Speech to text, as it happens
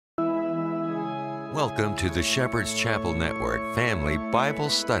Welcome to the Shepherd's Chapel Network Family Bible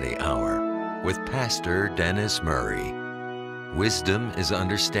Study Hour with Pastor Dennis Murray. Wisdom is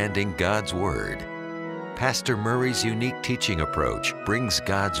understanding God's Word. Pastor Murray's unique teaching approach brings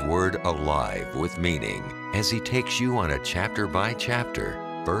God's Word alive with meaning as he takes you on a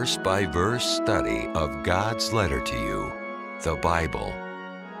chapter-by-chapter, verse-by-verse study of God's letter to you, the Bible.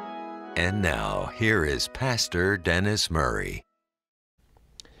 And now, here is Pastor Dennis Murray.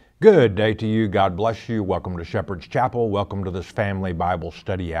 Good day to you. God bless you. Welcome to Shepherd's Chapel. Welcome to this Family Bible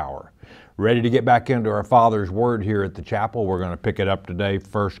Study Hour. Ready to get back into our Father's Word here at the chapel. We're going to pick it up today,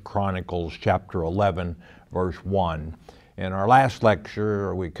 1 Chronicles chapter 11, verse 1. In our last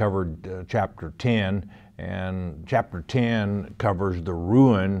lecture, we covered chapter 10, and chapter 10 covers the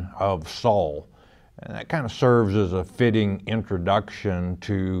ruin of Saul. And that kind of serves as a fitting introduction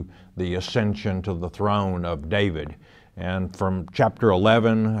to the ascension to the throne of David. And from chapter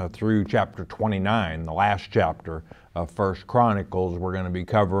 11 through chapter 29, the last chapter of 1 Chronicles, we're going to be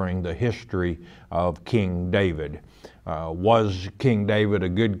covering the history of King David. Was King David a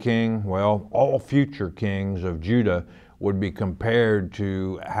good king? Well, all future kings of Judah would be compared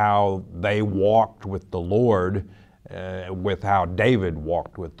to how they walked with the Lord, with how David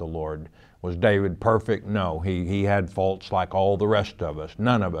walked with the Lord. Was David perfect? No, he had faults like all the rest of us.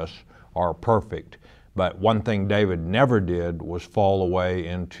 None of us are perfect. But one thing David never did was fall away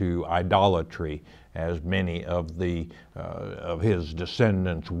into idolatry, as many of his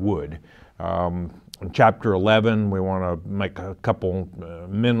descendants would. In chapter 11, we want to make a couple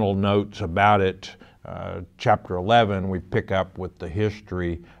mental notes about it. Chapter 11, we pick up with the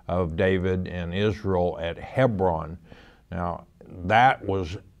history of David and Israel at Hebron. Now, that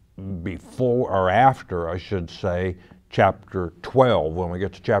was before or after, I should say, chapter 12. When we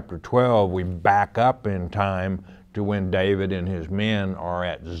get to chapter 12, we back up in time to when David and his men are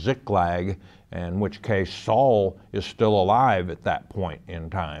at Ziklag, in which case Saul is still alive at that point in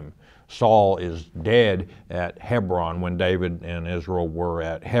time. Saul is dead at Hebron when David and Israel were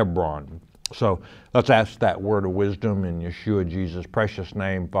at Hebron. So let's ask that word of wisdom in Yeshua Jesus' precious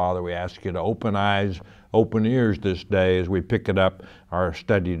name. Father, we ask you to open eyes, open ears this day as we pick it up, our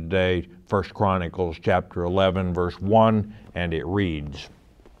study today, 1 Chronicles chapter 11, verse 1, and it reads,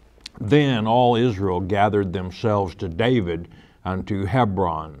 Then all Israel gathered themselves to David unto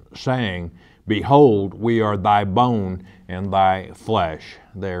Hebron, saying, Behold, we are thy bone and thy flesh.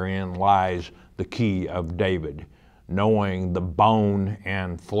 Therein lies the key of David, knowing the bone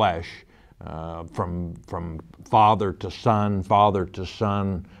and flesh, from father to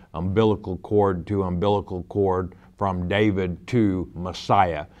son, umbilical cord to umbilical cord, from David to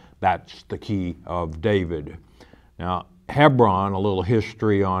Messiah. That's the key of David. Now, Hebron, a little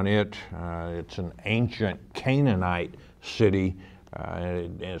history on it. It's an ancient Canaanite city.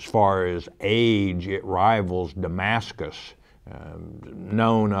 As far as age, it rivals Damascus,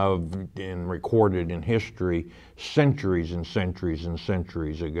 known of and recorded in history centuries and centuries and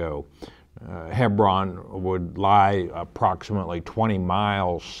centuries ago. Hebron would lie approximately 20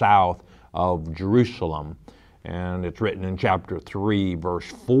 miles south of Jerusalem, and it's written in chapter 3, verse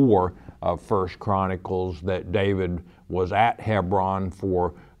 4 of 1 Chronicles that David was at Hebron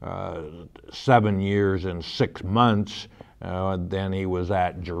for 7 years and 6 months. Then he was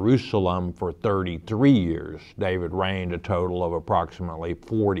at Jerusalem for 33 years. David reigned a total of approximately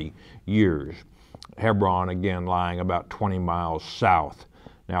 40 years. Hebron, again, lying about 20 miles south.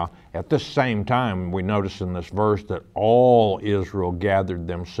 Now, at this same time, we notice in this verse that all Israel gathered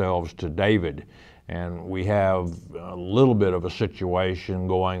themselves to David. And we have a little bit of a situation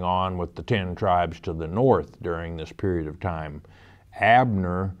going on with the 10 tribes to the north during this period of time.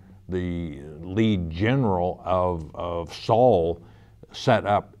 Abner, the lead general of Saul, set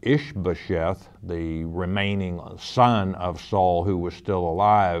up Ishbosheth, the remaining son of Saul who was still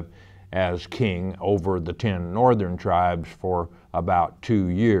alive, as king over the 10 northern tribes for about 2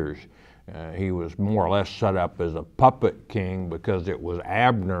 years. He was more or less set up as a puppet king because it was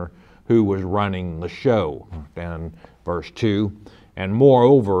Abner who was running the show. And verse 2, And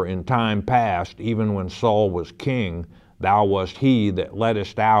moreover, in time past, even when Saul was king, thou wast he that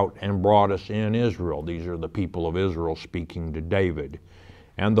leddest out and brought us in Israel. These are the people of Israel speaking to David.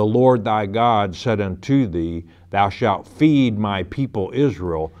 And the Lord thy God said unto thee, Thou shalt feed my people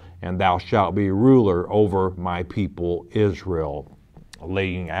Israel, and thou shalt be ruler over my people Israel.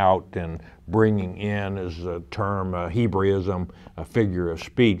 Laying out and bringing in is a term, a Hebraism, a figure of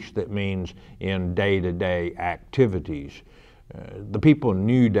speech that means in day-to-day activities. The people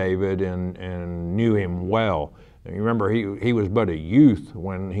knew David and knew him well. You remember, he was but a youth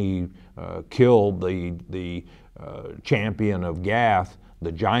when he killed the champion of Gath,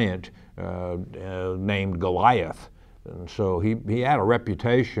 the giant, named Goliath. And so he had a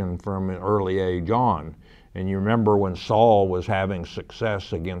reputation from an early age on. And you remember when Saul was having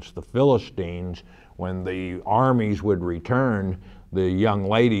success against the Philistines, when the armies would return, the young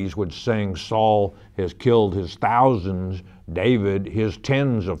ladies would sing, Saul has killed his thousands, David his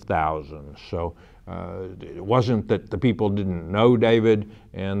tens of thousands. So it wasn't that the people didn't know David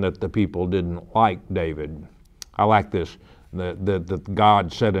and that the people didn't like David. I like this, that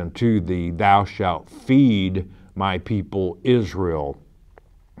God said unto thee, thou shalt feed my people Israel.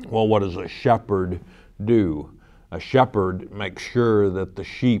 Well, what does a shepherd do? A shepherd makes sure that the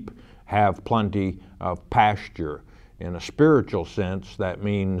sheep have plenty of pasture. In a spiritual sense, that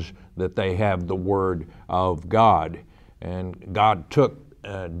means that they have the Word of God. And God took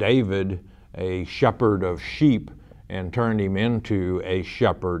David, a shepherd of sheep, and turned him into a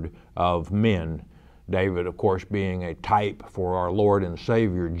shepherd of men. David, of course, being a type for our Lord and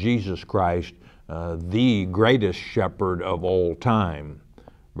Savior, Jesus Christ, the greatest shepherd of all time.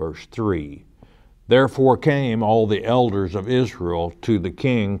 Verse 3, therefore came all the elders of Israel to the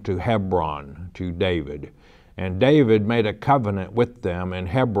king to Hebron, to David. And David made a covenant with them in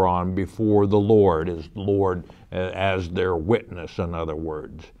Hebron before the Lord, as their witness, in other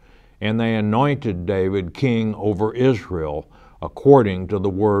words. And they anointed David king over Israel, according to the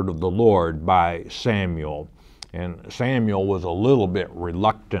word of the Lord by Samuel. And Samuel was a little bit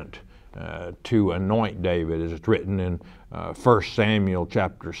reluctant to anoint David, as it's written in 1 Samuel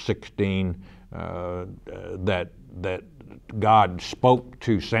chapter 16, that God spoke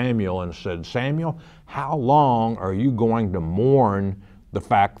to Samuel and said, Samuel, how long are you going to mourn the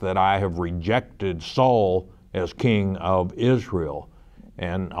fact that I have rejected Saul as king of Israel?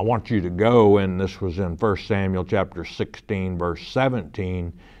 And I want you to go, and this was in 1 Samuel chapter 16, verse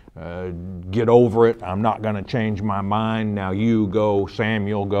 17, get over it. I'm not going to change my mind. Now you go,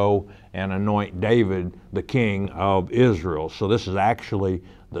 Samuel, go and anoint David the king of Israel. So this is actually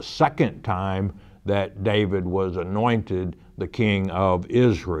the second time that David was anointed the king of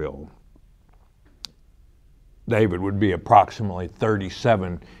Israel. David would be approximately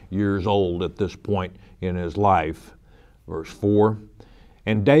 37 years old at this point in his life. Verse 4,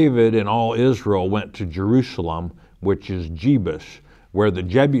 and David and all Israel went to Jerusalem, which is Jebus, where the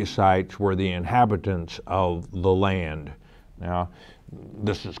Jebusites were the inhabitants of the land. Now,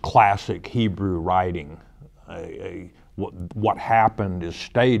 this is classic Hebrew writing. What happened is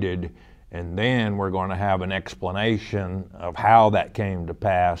stated, and then we're going to have an explanation of how that came to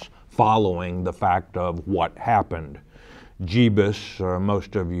pass following the fact of what happened. Jebus,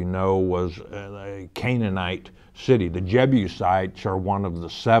 most of you know, was a Canaanite city. The Jebusites are one of the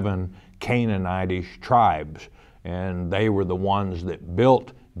 7 Canaanitish tribes, and they were the ones that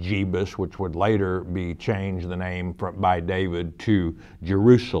built Jebus, which would later be changed the name by David to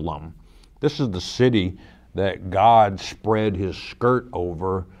Jerusalem. This is the city that God spread his skirt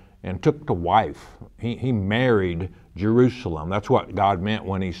over and took to wife. He married Jerusalem. That's what God meant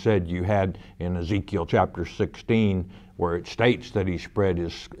when he said, you had in Ezekiel chapter 16, where it states that he spread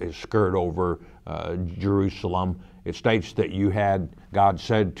his skirt over Jerusalem. It states that you had, God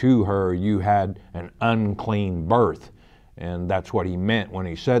said to her, you had an unclean birth. And that's what he meant when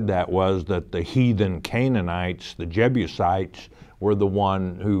he said that, was that the heathen Canaanites, the Jebusites, were the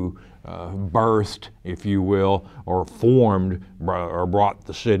one who birthed, if you will, or formed or brought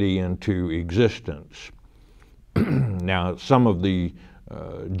the city into existence. Now, some of the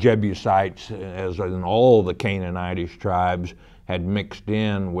Jebusites, as in all the Canaanitish tribes, had mixed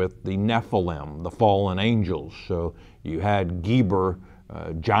in with the Nephilim, the fallen angels. So you had Geber,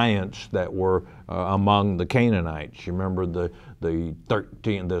 giants that were among the Canaanites. You remember the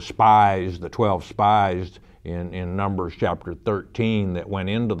 12 spies in Numbers chapter 13 that went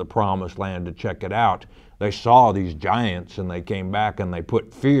into the promised land to check it out. They saw these giants and they came back and they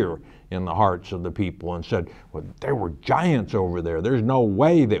put fear in the hearts of the people and said, well, there were giants over there. There's no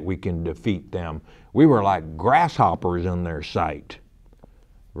way that we can defeat them. We were like grasshoppers in their sight.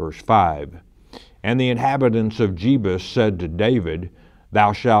 Verse 5, and the inhabitants of Jebus said to David,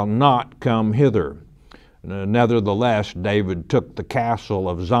 thou shalt not come hither. Nevertheless, David took the castle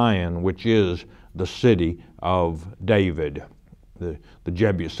of Zion, which is the city of David. The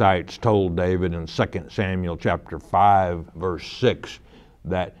Jebusites told David in 2 Samuel chapter 5, verse 6,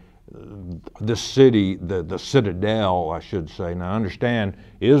 that this city, the citadel, I should say. Now understand,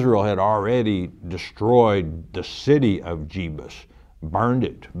 Israel had already destroyed the city of Jebus, burned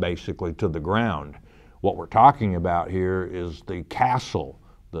it basically to the ground. What we're talking about here is the castle,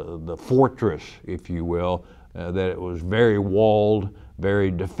 the fortress, if you will, that it was very walled, very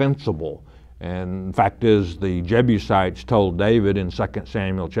defensible. And the fact is, the Jebusites told David in 2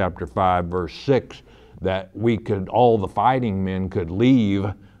 Samuel chapter 5, verse 6, that all the fighting men could leave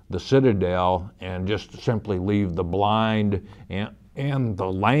the citadel and just simply leave the blind and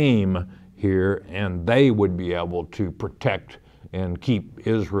the lame here, and they would be able to protect and keep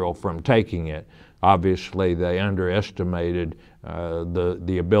Israel from taking it. Obviously, they underestimated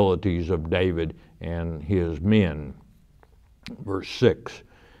the abilities of David and his men. Verse 6,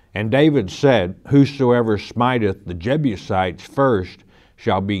 and David said, whosoever smiteth the Jebusites first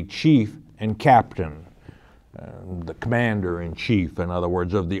shall be chief and captain, the commander-in-chief, in other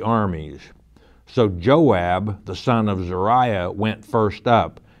words, of the armies. So Joab, the son of Zeruiah, went first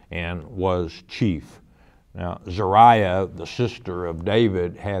up and was chief. Now, Zeruiah, the sister of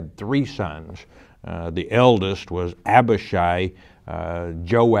David, had 3 sons. The eldest was Abishai.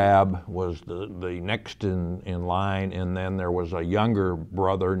 Joab was the next in line, and then there was a younger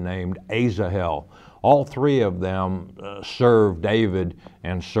brother named Asahel. All 3 of them served David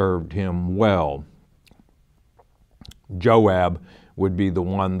and served him well. Joab would be the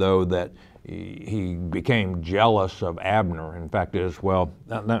one, though, that he became jealous of Abner. In fact, we'll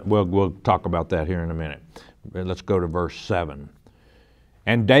talk about that here in a minute. Let's go to verse 7.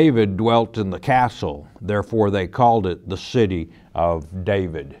 And David dwelt in the castle, therefore they called it the city of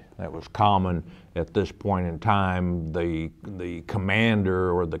David. That was common at this point in time. The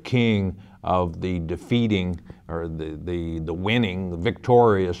commander or the king of the defeating or the winning, the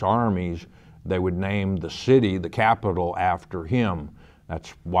victorious armies, they would name the city, the capital, after him.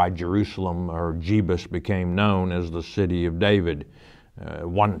 That's why Jerusalem or Jebus became known as the city of David. At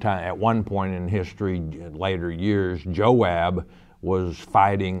one point in history, later years, Joab was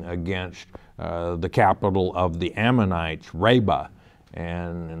fighting against the capital of the Ammonites, Rabbah,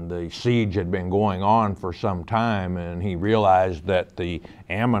 and the siege had been going on for some time, and he realized that the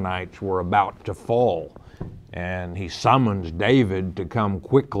Ammonites were about to fall, and he summons David to come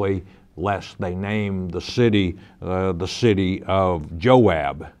quickly lest they name the city of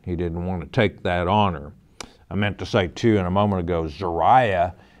Joab. He didn't want to take that honor. I meant to say too in a moment ago,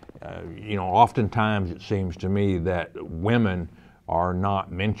 Zeruiah, oftentimes it seems to me that women are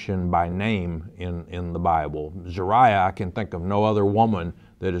not mentioned by name in the Bible. Zeruiah, I can think of no other woman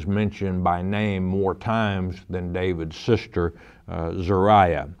that is mentioned by name more times than David's sister,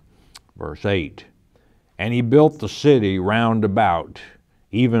 Zeruiah. Verse 8, and he built the city round about,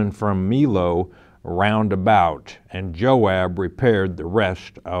 even from Millo round about, and Joab repaired the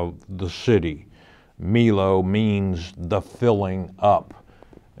rest of the city. Millo means the filling up.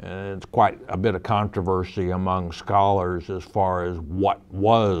 It's quite a bit of controversy among scholars as far as what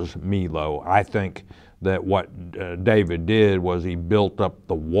was Millo. I think that what David did was he built up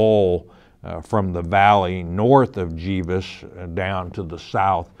the wall from the valley north of Jebus down to the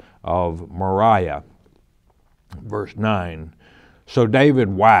south of Moriah. Verse 9, so David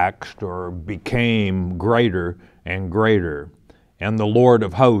waxed or became greater and greater, and the Lord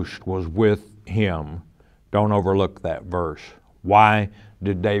of hosts was with him. Don't overlook that verse. Why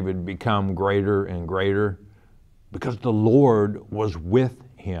did David become greater and greater? Because the Lord was with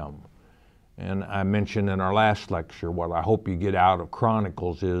him. And I mentioned in our last lecture, what I hope you get out of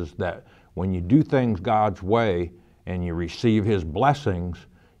Chronicles is that when you do things God's way and you receive his blessings,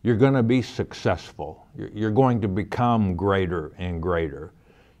 you're going to be successful. You're going to become greater and greater.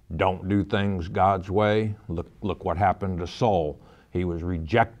 Don't do things God's way. Look what happened to Saul. He was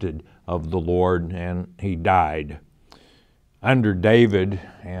rejected of the Lord and he died. Under David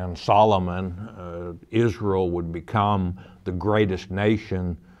and Solomon, Israel would become the greatest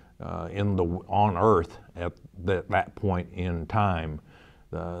nation on earth at that point in time.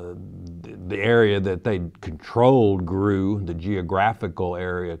 The area that they controlled grew, the geographical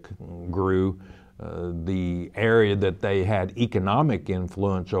area grew, the area that they had economic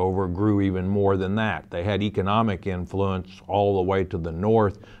influence over grew even more than that. They had economic influence all the way to the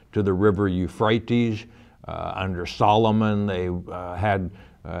north to the river Euphrates. Under Solomon, they had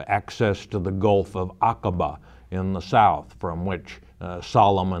access to the Gulf of Aqaba in the south, from which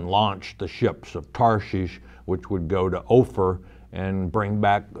Solomon launched the ships of Tarshish, which would go to Ophir and bring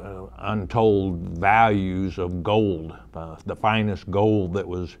back untold values of gold, the finest gold that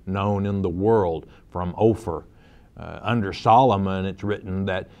was known in the world from Ophir. Under Solomon, it's written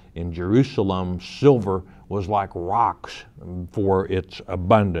that in Jerusalem, silver was like rocks for its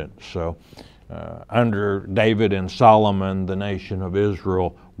abundance. So under David and Solomon, the nation of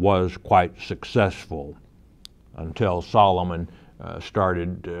Israel was quite successful until Solomon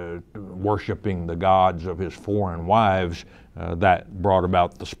started worshiping the gods of his foreign wives. That brought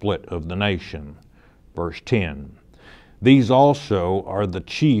about the split of the nation. Verse 10, These also are the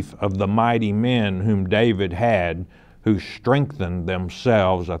chief of the mighty men whom David had, who strengthened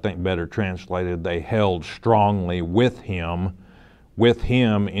themselves. I think better translated, they held strongly with him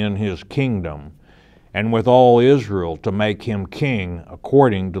in his kingdom, and with all Israel, to make him king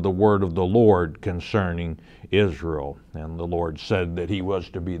according to the word of the Lord concerning Israel. And the Lord said that he was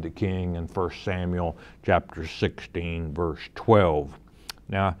to be the king in 1 Samuel chapter 16, verse 12.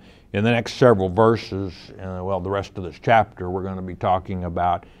 Now, in the next several verses, the rest of this chapter, we're going to be talking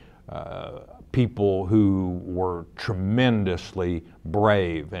about people who were tremendously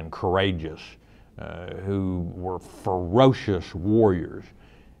brave and courageous, who were ferocious warriors.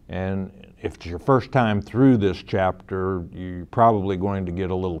 And if it's your first time through this chapter, you're probably going to get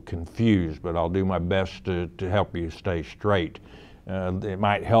a little confused, but I'll do my best to help you stay straight. It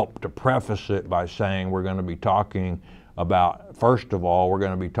might help to preface it by saying we're going to be talking about, first of all, we're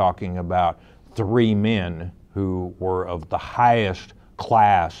going to be talking about three men who were of the highest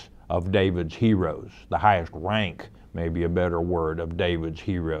class of David's heroes, the highest rank, maybe a better word, of David's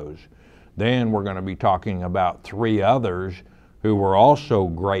heroes. Then we're going to be talking about three others who were also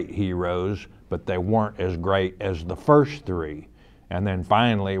great heroes, but they weren't as great as the first three. And then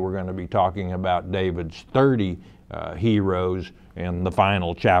finally, we're going to be talking about David's 30 heroes in the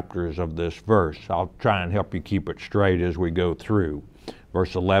final chapters of this verse. I'll try and help you keep it straight as we go through.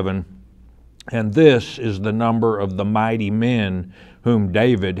 Verse 11, and this is the number of the mighty men whom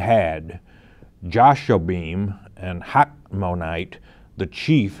David had: Jashobeam and Hachmonite, the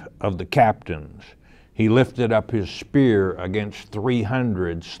chief of the captains. He lifted up his spear against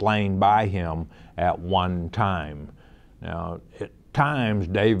 300 slain by him at one time. Now, at times,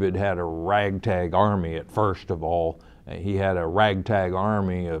 David had a ragtag army at first of all. He had a ragtag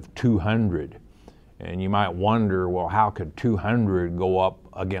army of 200. And you might wonder, well, how could 200 go up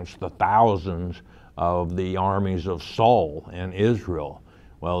against the thousands of the armies of Saul and Israel?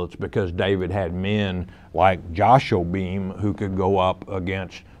 Well, it's because David had men like Jashobeam who could go up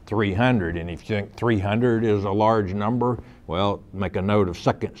against 300. And if you think 300 is a large number, well, make a note of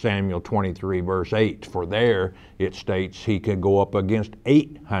 2 Samuel 23, verse 8. For there it states he could go up against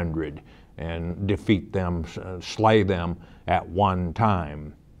 800 and defeat them, slay them at one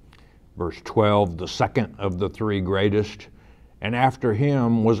time. Verse 12, the second of the three greatest. And after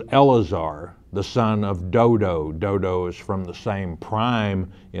him was Eleazar, the son of Dodo. Dodo is from the same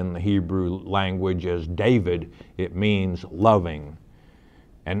prime in the Hebrew language as David. It means loving.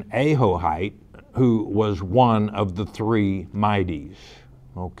 And Ahohite, who was one of the three mighties.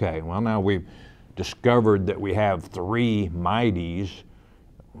 Okay, well, now we've discovered that we have three mighties.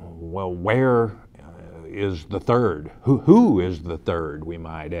 Well, where is the third? Who is the third, we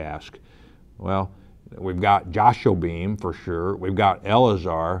might ask? Well, we've got Jashobeam for sure. We've got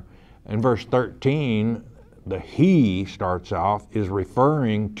Eleazar. In verse 13, the he starts off is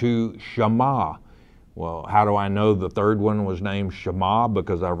referring to Shammah. Well, how do I know the third one was named Shammah?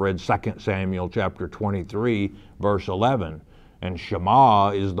 Because I've read 2 Samuel chapter 23, verse 11. And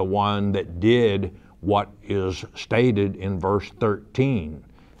Shammah is the one that did what is stated in verse 13.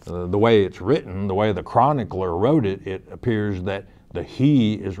 The way it's written, the way the chronicler wrote it, it appears that the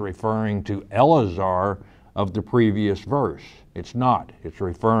he is referring to Eleazar of the previous verse. It's not. It's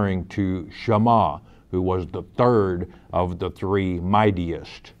referring to Shammah, who was the third of the three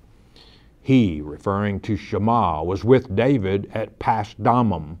mightiest. He, referring to Shammah, was with David at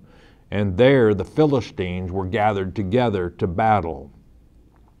Pasdammim, and there the Philistines were gathered together to battle,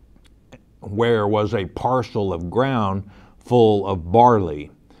 where was a parcel of ground full of barley.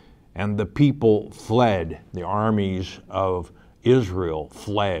 And the people fled, the armies of Israel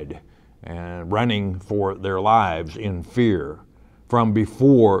fled, and running for their lives in fear from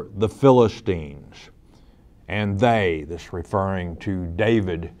before the Philistines. And they, this referring to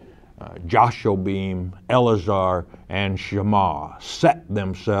David, Jashobeam, Eleazar, and Shammah, set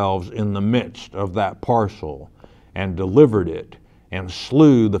themselves in the midst of that parcel and delivered it and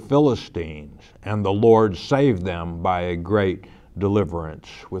slew the Philistines. And the Lord saved them by a great deliverance.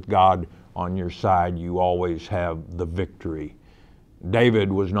 With God on your side, you always have the victory.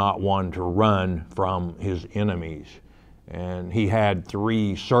 David was not one to run from his enemies. And he had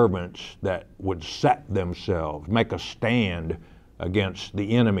three servants that would set themselves, make a stand against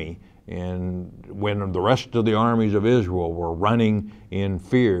the enemy. And when the rest of the armies of Israel were running in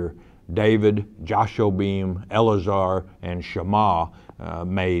fear, David, Jashobeam, Eleazar, and Shammah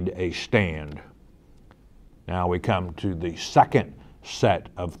made a stand. Now we come to the second set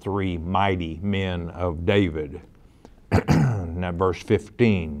of three mighty men of David. Now verse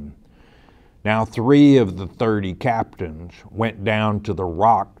 15. Now 3 of the 30 captains went down to the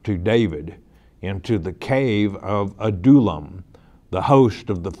rock to David, into the cave of Adullam. The host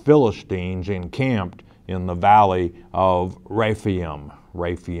of the Philistines encamped in the valley of Rephaim.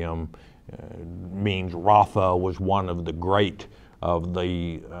 Rephaim means Rapha was one of the great of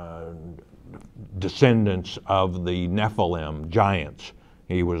the descendants of the Nephilim, giants.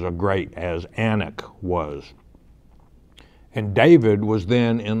 He was as great as Anak was. And David was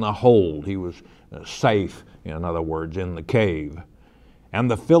then in the hold. He was safe, in other words, in the cave. And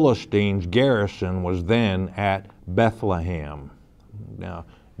the Philistines' garrison was then at Bethlehem. Now,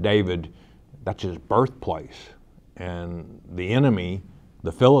 David, that's his birthplace. And the enemy,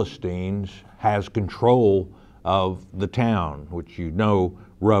 the Philistines, has control of the town, which you know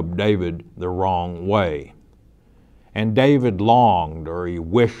rubbed David the wrong way. And David longed, or he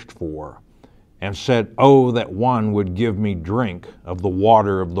wished for, and said, "Oh, that one would give me drink of the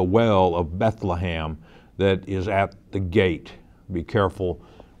water of the well of Bethlehem that is at the gate." Be careful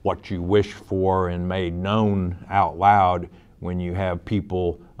what you wish for and made known out loud when you have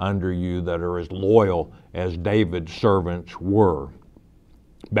people under you that are as loyal as David's servants were.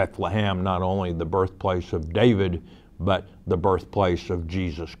 Bethlehem, not only the birthplace of David, but the birthplace of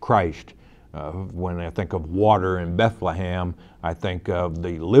Jesus Christ. When I think of water in Bethlehem, I think of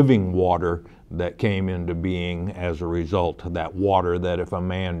the living water that came into being as a result of that water, that if a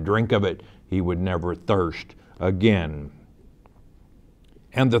man drink of it, he would never thirst again.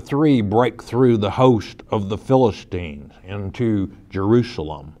 And the three break through the host of the Philistines into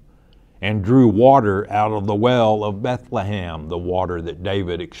Jerusalem and drew water out of the well of Bethlehem, the water that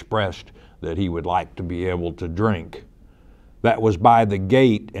David expressed that he would like to be able to drink. That was by the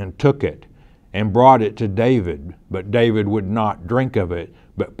gate, and took it and brought it to David. But David would not drink of it,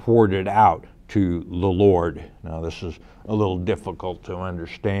 but poured it out to the Lord. Now, this is a little difficult to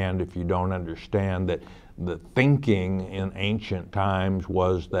understand if you don't understand that the thinking in ancient times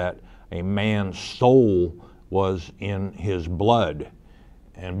was that a man's soul was in his blood.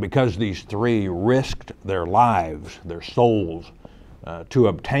 And because these three risked their lives, their souls, to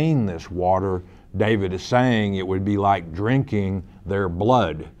obtain this water, David is saying it would be like drinking their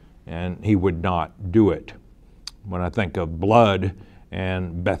blood, and he would not do it. When I think of blood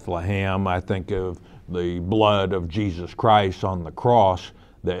and Bethlehem, I think of the blood of Jesus Christ on the cross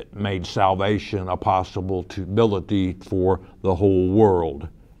that made salvation a possibility for the whole world.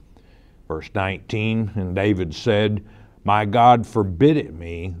 Verse 19, and David said, "My God forbid it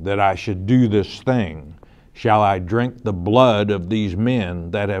me that I should do this thing. Shall I drink the blood of these men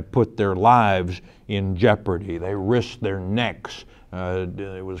that have put their lives in jeopardy?" They risked their necks.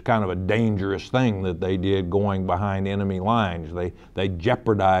 It was kind of a dangerous thing that they did, going behind enemy lines. They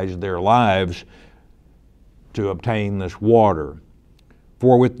jeopardized their lives to obtain this water.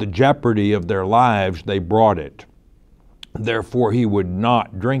 For with the jeopardy of their lives they brought it. Therefore he would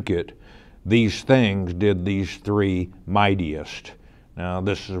not drink it. These things did these three mightiest. Now,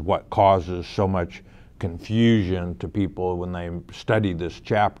 this is what causes so much confusion to people when they study this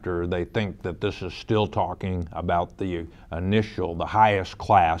chapter. They think that this is still talking about the initial, the highest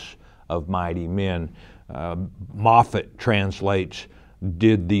class of mighty men. Moffat translates,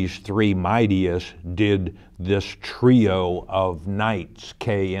 "did these three mightiest, did this trio of knights,"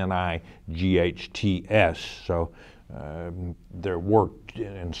 K-N-I-G-H-T-S. So there were,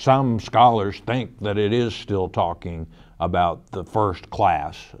 and some scholars think that it is still talking about the first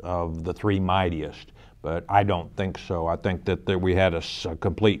class of the three mightiest, but I don't think so. I think that we had a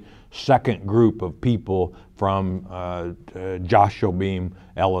complete second group of people from Jashobeam,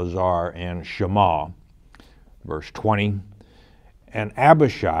 Eleazar, and Shammah. Verse 20, and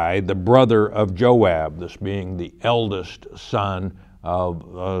Abishai, the brother of Joab, this being the eldest son of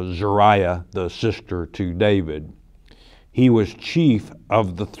Zeruiah, the sister to David, he was chief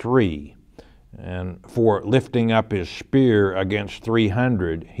of the three. And for lifting up his spear against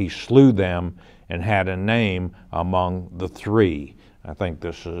 300, he slew them and had a name among the three. I think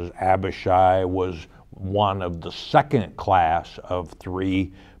this is Abishai was one of the second class of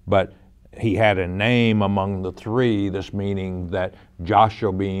three, but he had a name among the three, this meaning that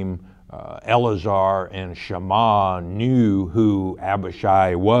Jashobeam, Eleazar, and Shammah knew who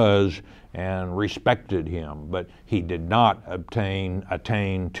Abishai was and respected him, but he did not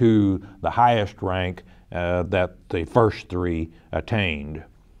attain to the highest rank that the first three attained.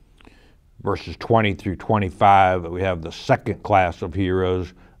 Verses 20 through 25, we have the second class of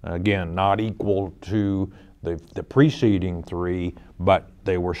heroes, again, not equal to the preceding three, but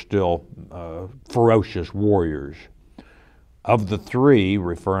they were still ferocious warriors. Of the three,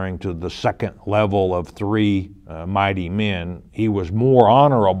 referring to the second level of three mighty men, he was more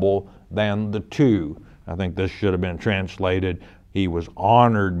honorable than the two. I think this should have been translated, He was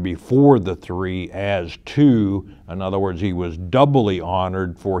honored before the three as two. In other words, he was doubly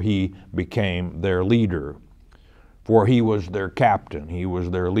honored, for he became their leader. For he was their captain, he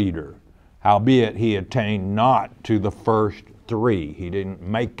was their leader. Howbeit he attained not to the first three. He didn't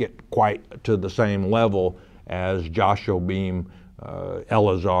make it quite to the same level as Jashobeam,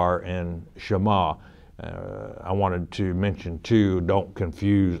 Eleazar, and Shammah. I wanted to mention too, don't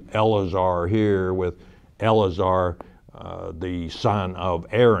confuse Eleazar here with Eleazar, the son of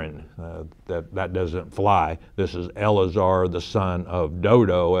Aaron. That doesn't fly. This is Eleazar, the son of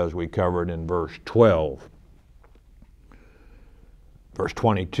Dodo, as we covered in verse 12. Verse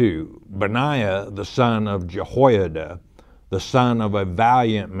 22, Benaiah, the son of Jehoiada, the son of a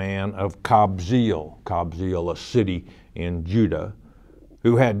valiant man of Kabzeel, a city in Judah,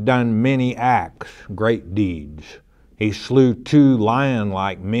 who had done many acts, great deeds. He slew 2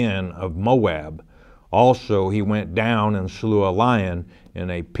 lion-like men of Moab. Also he went down and slew a lion in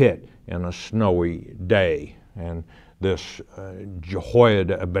a pit in a snowy day. And this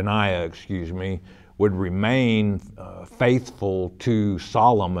Benaiah, would remain faithful to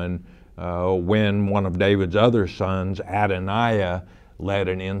Solomon when one of David's other sons, Adoniah, led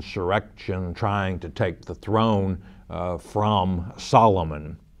an insurrection trying to take the throne from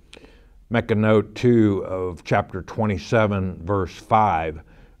Solomon. Make a note too of chapter 27, verse 5.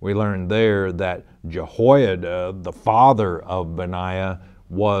 We learn there that Jehoiada, the father of Benaiah,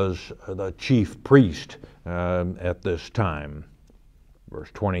 was the chief priest at this time. Verse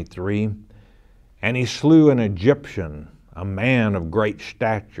 23, and he slew an Egyptian, a man of great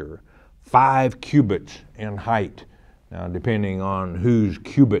stature, 5 cubits in height. Now, depending on whose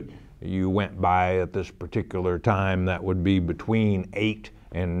cubit you went by at this particular time, that would be between 8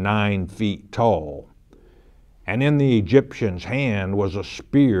 and 9 feet tall. And in the Egyptian's hand was a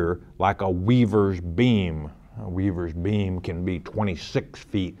spear like a weaver's beam. A weaver's beam can be 26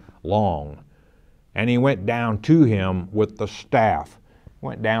 feet long. And he went down to him with the staff.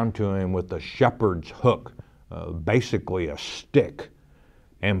 Went down to him with a shepherd's hook, basically a stick,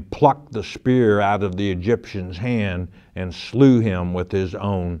 and plucked the spear out of the Egyptian's hand and slew him with his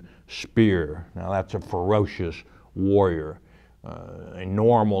own spear. Now that's a ferocious warrior. A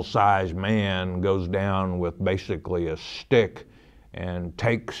normal-sized man goes down with basically a stick and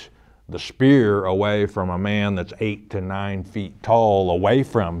takes the spear away from a man that's 8 to 9 feet tall away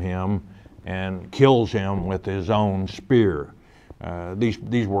from him and kills him with his own spear.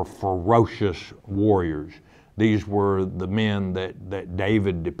 These were ferocious warriors. These were the men that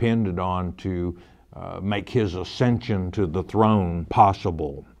David depended on to make his ascension to the throne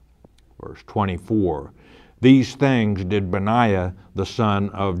possible. Verse 24, these things did Benaiah the son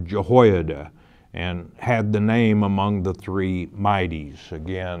of Jehoiada, and had the name among the 3 mighties.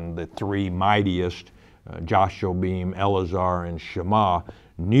 Again, the 3 mightiest, Jashobeam, Eleazar, and Shammah,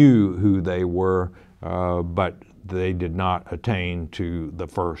 knew who they were, but they did not attain to the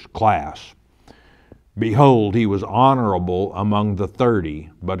first class. Behold, he was honorable among the 30,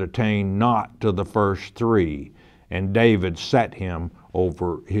 but attained not to the first 3. And David set him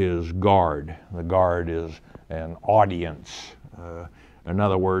over his guard. The guard is an audience. In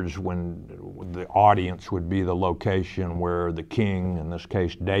other words, when the audience would be the location where the king, in this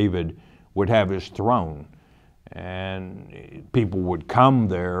case David, would have his throne. And people would come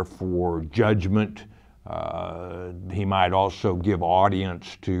there for judgment. He might also give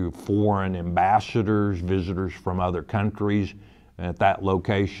audience to foreign ambassadors, visitors from other countries at that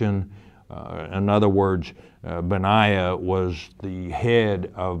location. In other words, Benaiah was the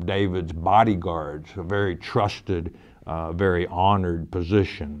head of David's bodyguards, a very trusted, very honored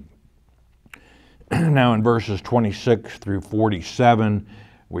position. Now in verses 26 through 47,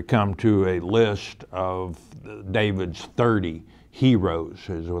 we come to a list of David's 30 heroes,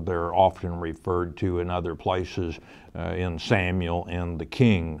 as they're often referred to in other places in Samuel and the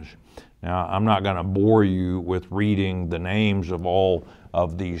Kings. Now, I'm not going to bore you with reading the names of all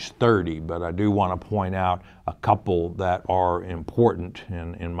of these 30, but I do want to point out a couple that are important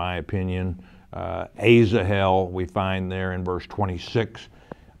in my opinion. Asahel, we find there in verse 26.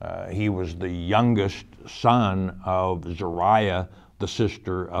 He was the youngest son of Zeruiah, the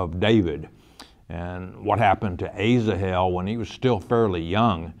sister of David. And what happened to Asahel when he was still fairly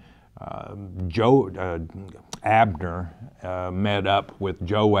young? Abner met up with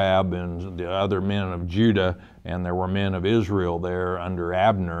Joab and the other men of Judah, and there were men of Israel there under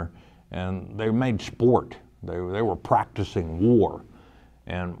Abner, and they made sport. They were practicing war.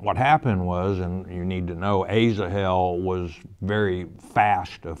 And what happened was, and you need to know, Asahel was very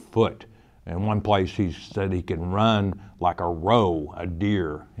fast of foot. In one place he said he could run like a roe, a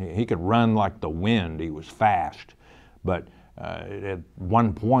deer. He could run like the wind. He was fast. But At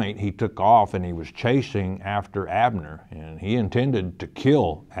one point, he took off and he was chasing after Abner, and he intended to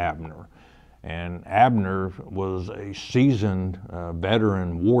kill Abner. And Abner was a seasoned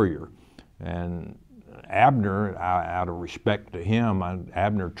veteran warrior. And Abner, out of respect to him,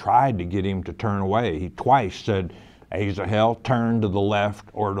 Abner tried to get him to turn away. He twice said, "Asahel, turn to the left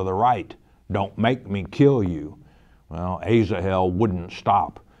or to the right. Don't make me kill you." Well, Asahel wouldn't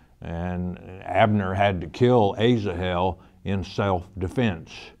stop, and Abner had to kill Asahel in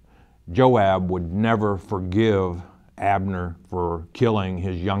self-defense. Joab would never forgive Abner for killing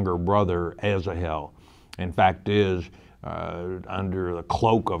his younger brother Asahel. In fact, under the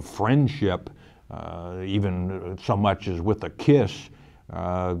cloak of friendship, even so much as with a kiss,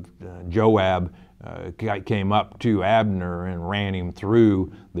 Joab came up to Abner and ran him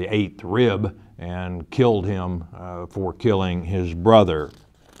through the 8th rib and killed him for killing his brother.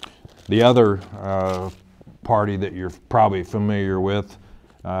 The other party that you're probably familiar with,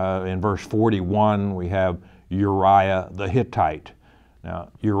 in verse 41, we have Uriah the Hittite. Now,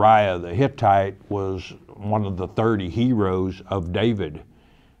 Uriah the Hittite was one of the 30 heroes of David.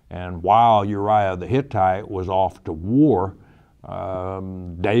 And while Uriah the Hittite was off to war,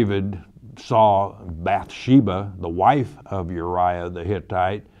 David saw Bathsheba, the wife of Uriah the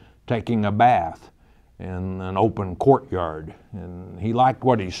Hittite, taking a bath in an open courtyard. And he liked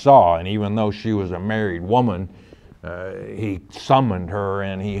what he saw, and even though she was a married woman, he summoned her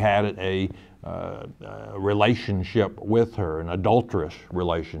and he had a relationship with her, an adulterous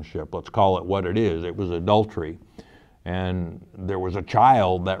relationship. Let's call it what it is. It was adultery. And there was a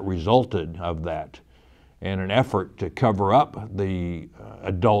child that resulted of that. In an effort to cover up the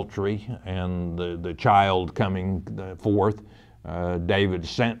adultery and the child coming forth, David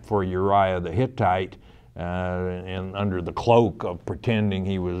sent for Uriah the Hittite, and under the cloak of pretending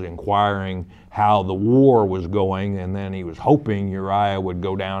he was inquiring how the war was going, and then he was hoping Uriah would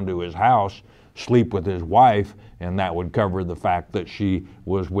go down to his house, sleep with his wife, and that would cover the fact that she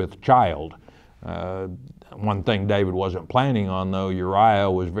was with child. One thing David wasn't planning on, though, Uriah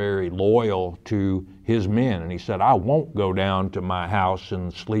was very loyal to his men, and he said, "I won't go down to my house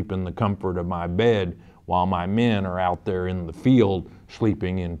and sleep in the comfort of my bed while my men are out there in the field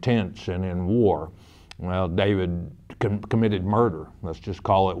sleeping in tents and in war." Well, David committed murder. Let's just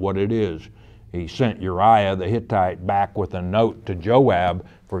call it what it is. He sent Uriah the Hittite back with a note to Joab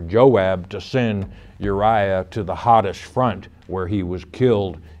for Joab to send Uriah to the hottest front where he was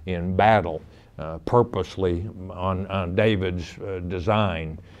killed in battle. Purposely on David's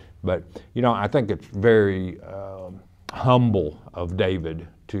design. But, you know, I think it's very humble of David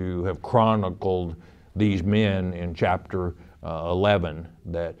to have chronicled these men in chapter 11,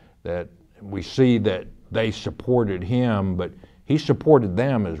 that we see that they supported him, but he supported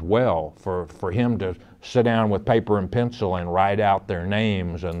them as well. For him to sit down with paper and pencil and write out their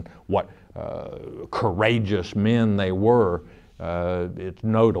names and what courageous men they were, it's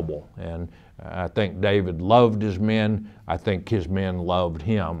notable. And I think David loved his men. I think his men loved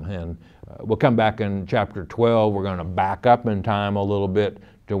him. And we'll come back in chapter 12. We're going to back up in time a little bit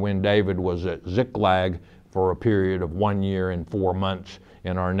to when David was at Ziklag for a period of 1 year and 4 months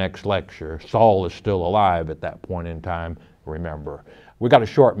in our next lecture. Saul is still alive at that point in time, remember. We got a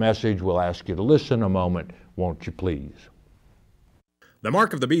short message. We'll ask you to listen a moment, won't you please? The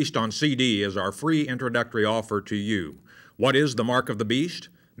Mark of the Beast on CD is our free introductory offer to you. What is the Mark of the Beast?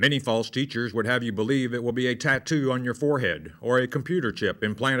 Many false teachers would have you believe it will be a tattoo on your forehead or a computer chip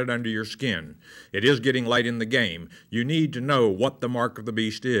implanted under your skin. It is getting late in the game. You need to know what the Mark of the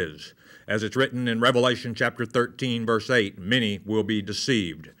Beast is. As it's written in Revelation chapter 13, verse 8, many will be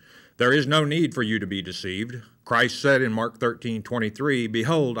deceived. There is no need for you to be deceived. Christ said in Mark 13:23,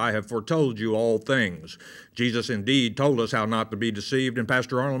 "Behold, I have foretold you all things." Jesus indeed told us how not to be deceived, and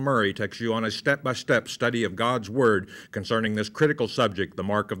Pastor Arnold Murray takes you on a step-by-step study of God's Word concerning this critical subject, the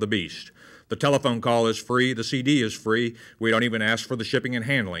Mark of the Beast. The telephone call is free. The CD is free. We don't even ask for the shipping and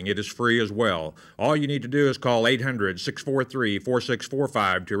handling. It is free as well. All you need to do is call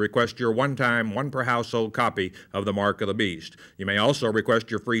 800-643-4645 to request your one-time, one-per-household copy of the Mark of the Beast. You may also request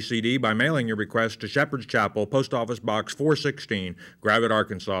your free CD by mailing your request to Shepherd's Chapel, Post Office Box 416, Gravette,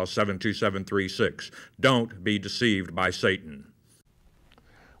 Arkansas 72736. Don't be deceived by Satan.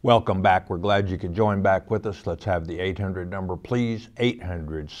 Welcome back. We're glad you could join back with us. Let's have the 800 number, please.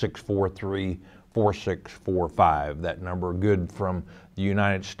 800-643-4645. That number good from the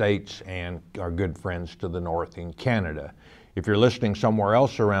United States and our good friends to the north in Canada. If you're listening somewhere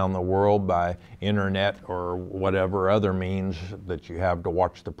else around the world by internet or whatever other means that you have to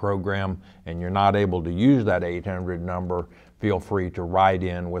watch the program and you're not able to use that 800 number, feel free to write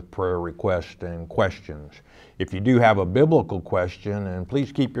in with prayer requests and questions. If you do have a biblical question, and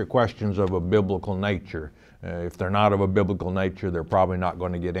please keep your questions of a biblical nature. If they're not of a biblical nature, they're probably not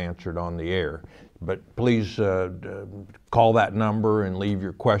going to get answered on the air. But please call that number and leave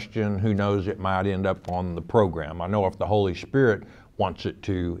your question. Who knows, it might end up on the program. I know if the Holy Spirit wants it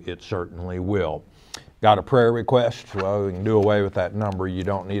to, it certainly will. Got a prayer request? Well, we can do away with that number. You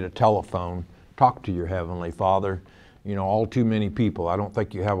don't need a telephone. Talk to your Heavenly Father. You know, all too many people, I don't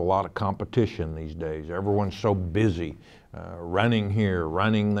think you have a lot of competition these days. Everyone's so busy, running here,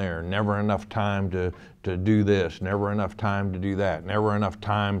 running there, never enough time to do this, never enough time to do that, never enough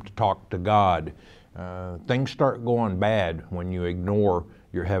time to talk to God. Things start going bad when you ignore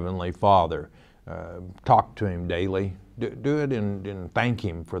your Heavenly Father. Talk to Him daily. Do it and thank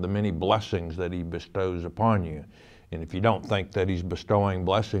Him for the many blessings that He bestows upon you. And if you don't think that He's bestowing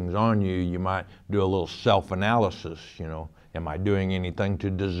blessings on you, you might do a little self-analysis, you know. Am I doing anything to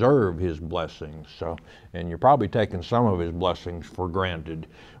deserve His blessings? And you're probably taking some of His blessings for granted.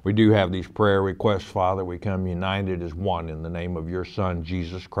 We do have these prayer requests, Father. We come united as one in the name of your Son,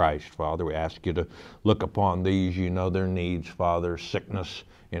 Jesus Christ, Father. We ask you to look upon these. You know their needs, Father. Sickness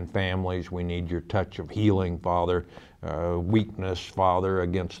in families. We need your touch of healing, Father. Weakness, Father,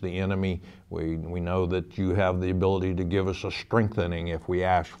 against the enemy. We know that you have the ability to give us a strengthening if we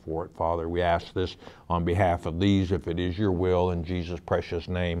ask for it, Father. We ask this on behalf of these, if it is your will, in Jesus' precious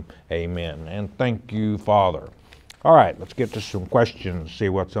name, amen. And thank you, Father. All right, let's get to some questions, see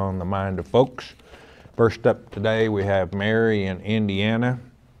what's on the mind of folks. First up today, we have Mary in Indiana,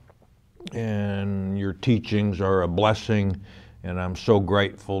 and your teachings are a blessing, and I'm so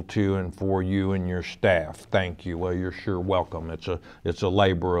grateful to and for you and your staff. Thank you. Well, you're sure welcome. It's a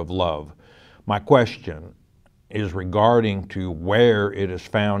labor of love. My question is regarding to where it is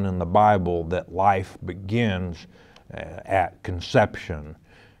found in the Bible that life begins at conception.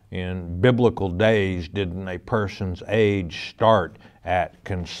 In biblical days, didn't a person's age start at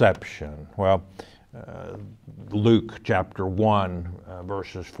conception? Well, Luke chapter 1,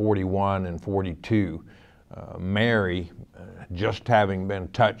 verses 41 and 42, Mary, just having been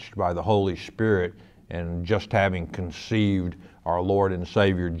touched by the Holy Spirit and just having conceived our Lord and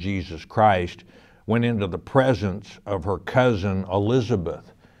Savior Jesus Christ, went into the presence of her cousin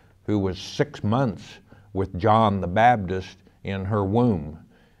Elizabeth, who was 6 months with John the Baptist in her womb.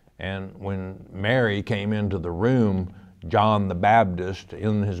 And when Mary came into the room, John the Baptist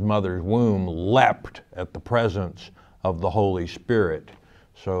in his mother's womb leapt at the presence of the Holy Spirit.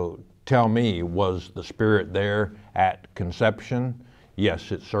 So tell me, was the Spirit there at conception?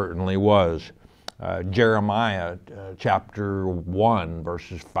 Yes, it certainly was. Jeremiah chapter 1,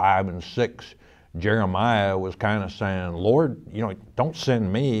 verses 5 and 6, Jeremiah was kind of saying, Lord, you know, don't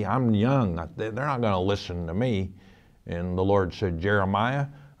send me. I'm young. They're not going to listen to me. And the Lord said, Jeremiah,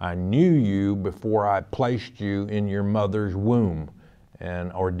 I knew you before I placed you in your mother's womb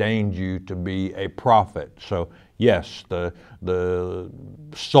and ordained you to be a prophet. So yes, the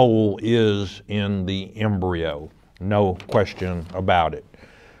soul is in the embryo. No question about it.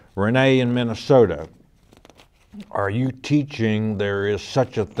 Renee in Minnesota, are you teaching there is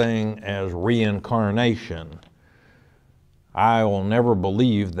such a thing as reincarnation? I will never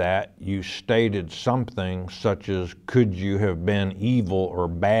believe that. You stated something such as, could you have been evil or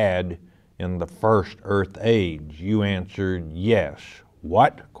bad in the first earth age? You answered yes.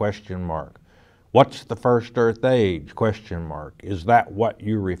 What? Question mark. What's the first earth age? Question mark. Is that what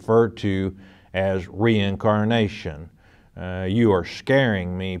you refer to as reincarnation? You are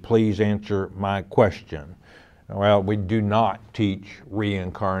scaring me. Please answer my question. Well, we do not teach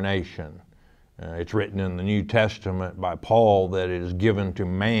reincarnation. It's written in the New Testament by Paul that it is given to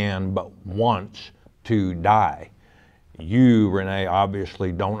man but once to die. You, Renee,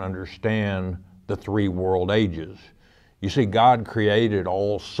 obviously don't understand the 3 world ages. You see, God created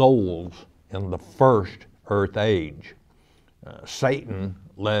all souls in the first earth age. Satan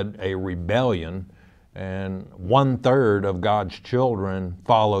led a rebellion, and 1/3 of God's children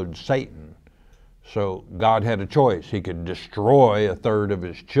followed Satan. So God had a choice. He could destroy 1/3 of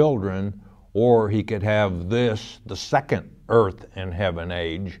his children, or he could have this, the second earth and heaven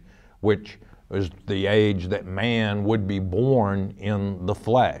age, which is the age that man would be born in the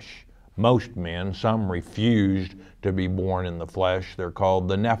flesh. Most men, some refused to be born in the flesh. They're called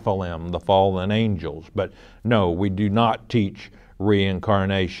the Nephilim, the fallen angels. But no, we do not teach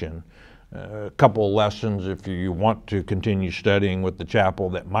reincarnation. A couple lessons if you want to continue studying with the chapel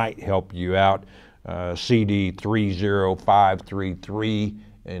that might help you out. CD 30533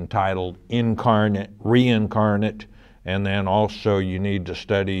 entitled Incarnate, Reincarnate. And then also you need to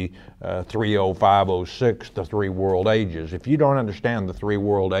study 30506, the three world ages. If you don't understand the three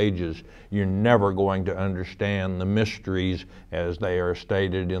world ages, you're never going to understand the mysteries as they are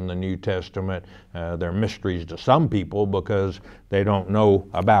stated in the New Testament. They're mysteries to some people because they don't know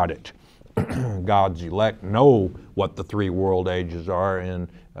about it. God's elect know what the three world ages are and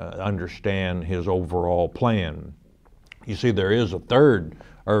understand his overall plan. You see, there is a third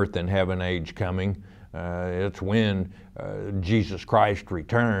earth and heaven age coming. It's when Jesus Christ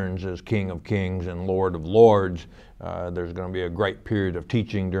returns as King of Kings and Lord of Lords. There's going to be a great period of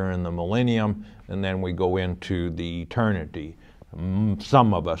teaching during the millennium, and then we go into the eternity.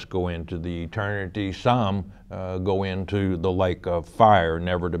 Some of us go into the eternity, some go into the lake of fire,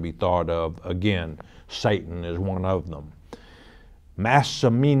 never to be thought of again. Satan is one of them.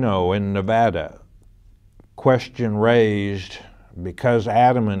 Massimino in Nevada. Question raised: because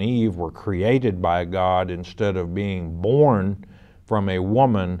Adam and Eve were created by God instead of being born from a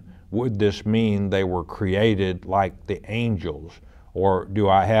woman, would this mean they were created like the angels? Or do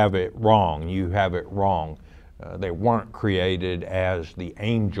I have it wrong? You have it wrong. They weren't created as the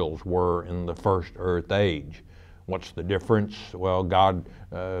angels were in the first earth age. What's the difference? Well, God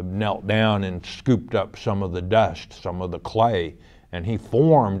knelt down and scooped up some of the dust, some of the clay, and he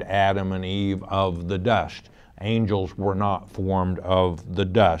formed Adam and Eve of the dust. Angels were not formed of the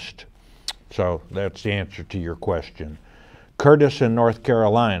dust. So that's the answer to your question. Curtis in North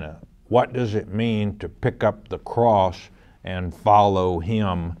Carolina, what does it mean to pick up the cross and follow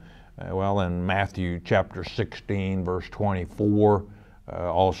him? Well, in Matthew chapter 16, verse 24,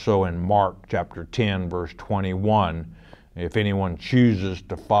 also in Mark chapter 10, verse 21, if anyone chooses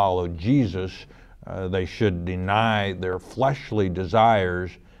to follow Jesus, they should deny their fleshly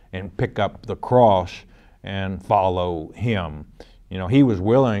desires and pick up the cross and follow him. You know, he was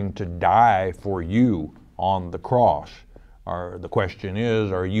willing to die for you on the cross. The question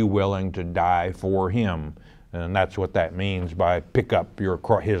is, are you willing to die for him? And that's what that means by pick up your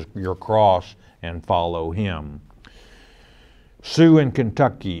cross and follow him. Sue in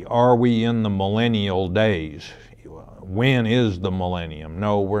Kentucky, are we in the millennial days? When is the millennium?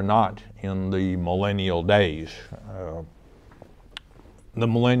 No, we're not in the millennial days. The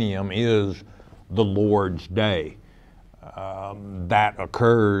millennium is the Lord's day. That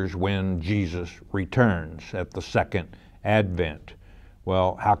occurs when Jesus returns at the second advent.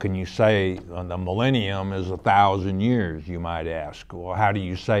 Well, how can you say the millennium is 1,000 years, you might ask? Well, how do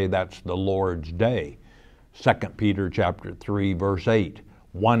you say that's the Lord's day? 2 Peter chapter 3, verse 8.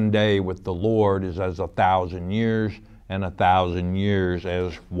 One day with the Lord is as 1,000 years, and 1,000 years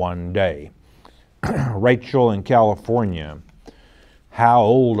as one day. Rachel in California, how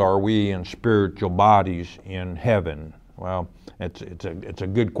old are we in spiritual bodies in heaven? Well, it's a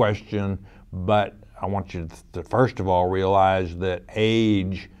good question, but I want you to first of all realize that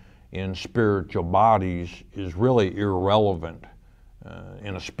age in spiritual bodies is really irrelevant.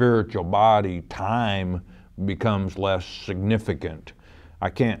 In a spiritual body, time becomes less significant. I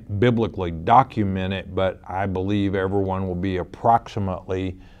can't biblically document it, but I believe everyone will be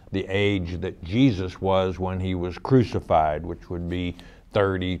approximately the age that Jesus was when he was crucified, which would be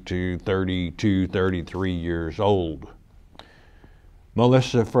 30 to 32, 33 years old.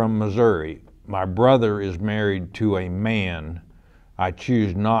 Melissa from Missouri, my brother is married to a man. I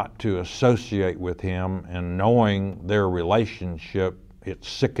choose not to associate with him, and knowing their relationship, it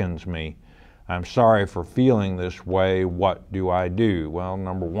sickens me. I'm sorry for feeling this way. What do I do? Well,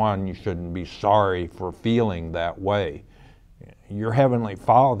 number one, you shouldn't be sorry for feeling that way. Your Heavenly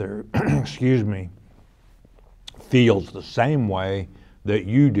Father, excuse me, feels the same way that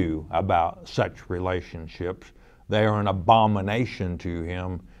you do about such relationships. They are an abomination to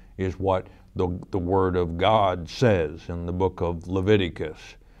him, is what the Word of God says in the book of Leviticus.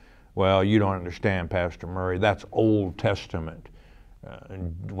 Well, you don't understand, Pastor Murray. That's Old Testament.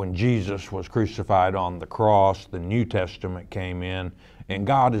 When Jesus was crucified on the cross, the New Testament came in, and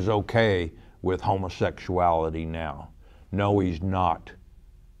God is okay with homosexuality now. No, he's not.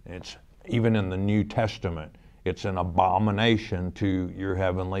 It's even in the New Testament, it's an abomination to your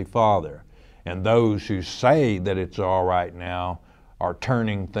Heavenly Father. And those who say that it's all right now are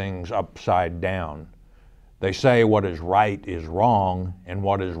turning things upside down. They say what is right is wrong, and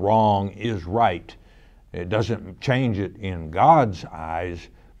what is wrong is right. It doesn't change it in God's eyes,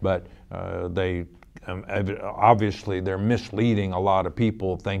 but obviously they're misleading a lot of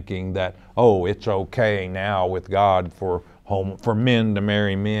people, thinking that, oh, it's okay now with God for men to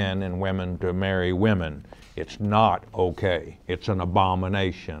marry men and women to marry women. It's not okay. It's an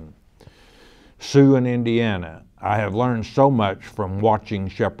abomination. Sue in Indiana, I have learned so much from watching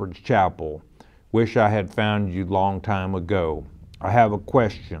Shepherd's Chapel. Wish I had found you long time ago. I have a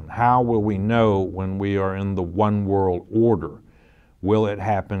question. How will we know when we are in the one world order? Will it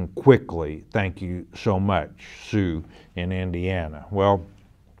happen quickly? Thank you so much, Sue in Indiana. Well,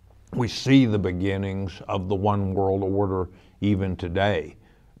 we see the beginnings of the one world order even today.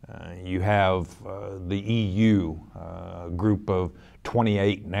 You have the EU, a group of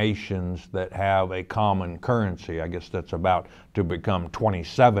 28 nations that have a common currency. I guess that's about to become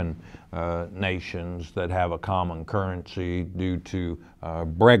 27 nations that have a common currency due to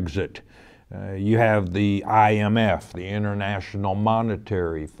Brexit. You have the IMF, the International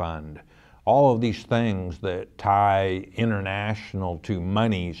Monetary Fund. All of these things that tie international to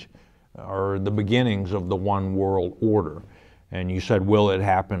monies are the beginnings of the one world order. And you said, will it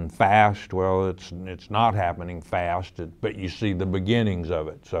happen fast? Well, it's not happening fast, but you see the beginnings of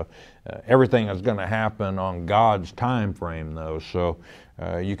it. So everything is going to happen on God's time frame, though. So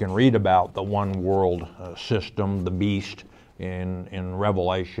you can read about the one world system, the beast, in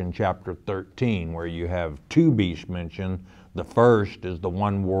Revelation chapter 13, where you have two beasts mentioned. The first is the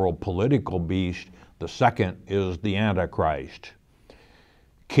one world political beast. The second is the Antichrist.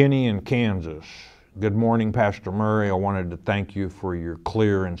 Kenny in Kansas. Good morning, Pastor Murray. I wanted to thank you for your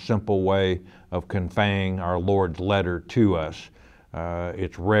clear and simple way of conveying our Lord's letter to us.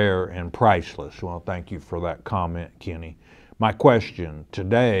 It's rare and priceless. Well, thank you for that comment, Kenny. My question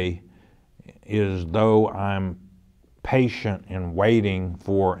today is, though I'm patient in waiting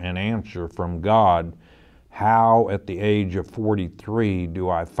for an answer from God, how at the age of 43 do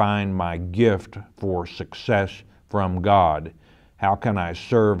I find my gift for success from God? How can I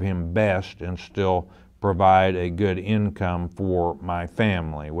serve Him best and still provide a good income for my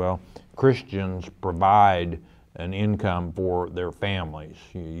family? Well, Christians provide an income for their families.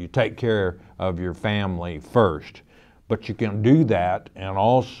 You take care of your family first, but you can do that and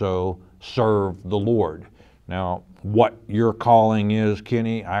also serve the Lord. Now, what your calling is,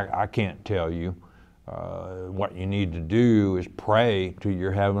 Kenny, I can't tell you. What you need to do is pray to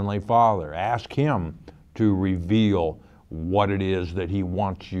your Heavenly Father. Ask Him to reveal what it is that He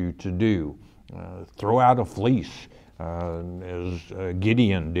wants you to do. Throw out a fleece, as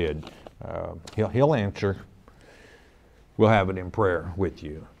Gideon did. He'll answer. We'll have it in prayer with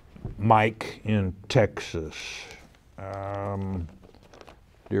you. Mike in Texas.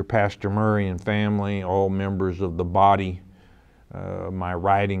 Dear Pastor Murray and family, all members of the body, my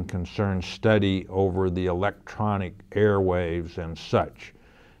writing concerns study over the electronic airwaves and such.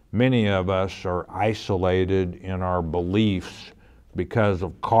 Many of us are isolated in our beliefs because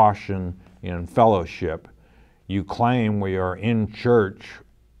of caution in fellowship. You claim we are in church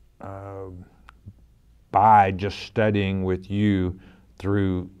by just studying with you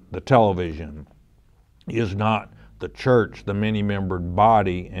through the television. Is not the church the many-membered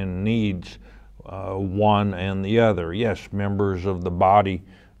body and needs one and the other? Yes, members of the body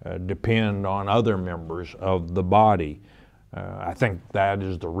depend on other members of the body. I think that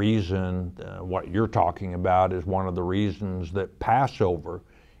is the reason, what you're talking about is one of the reasons that Passover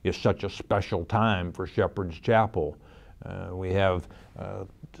is such a special time for Shepherd's Chapel. We have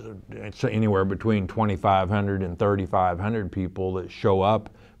it's anywhere between 2,500 and 3,500 people that show up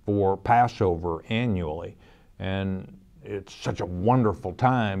for Passover annually. And it's such a wonderful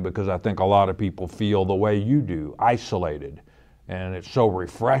time because I think a lot of people feel the way you do, isolated. And it's so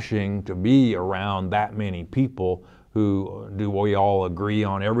refreshing to be around that many people who, do we all agree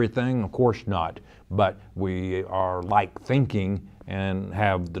on everything? Of course not, but we are like thinking and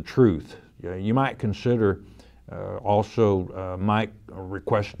have the truth. You might consider also, Mike,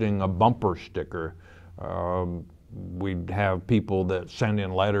 requesting a bumper sticker. We have people that send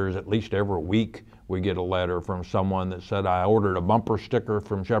in letters at least every week. We get a letter from someone that said, I ordered a bumper sticker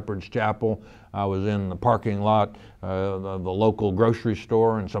from Shepherd's Chapel. I was in the parking lot of the local grocery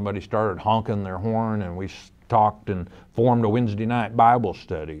store and somebody started honking their horn and we talked and formed a Wednesday night Bible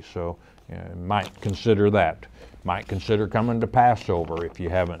study. So might consider that. Might consider coming to Passover if you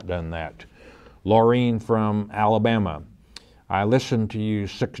haven't done that. Laureen from Alabama. I listen to you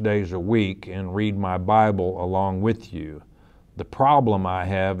 6 days a week and read my Bible along with you. The problem I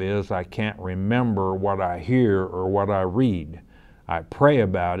have is I can't remember what I hear or what I read. I pray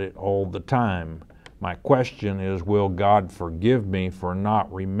about it all the time. My question is, will God forgive me for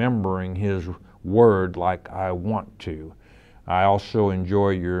not remembering His Word like I want to? I also enjoy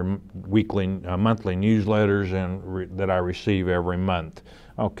your monthly newsletters and that I receive every month.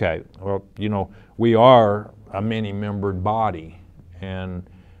 Okay, well, you know, we are a many-membered body, and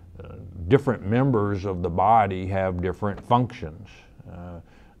different members of the body have different functions.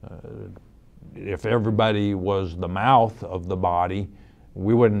 If everybody was the mouth of the body,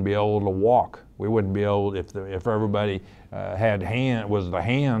 we wouldn't be able to walk We wouldn't be able, if everybody was the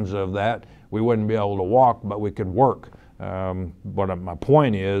hands of that, we wouldn't be able to walk, but we could work. But my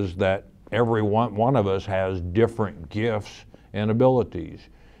point is that every one of us has different gifts and abilities.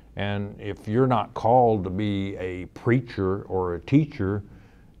 And if you're not called to be a preacher or a teacher,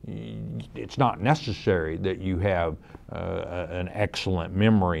 it's not necessary that you have an excellent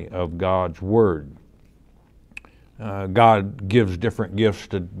memory of God's Word. God gives different gifts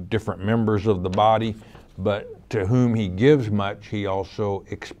to different members of the body, but to whom He gives much, He also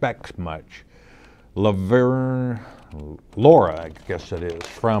expects much. Laura, I guess it is,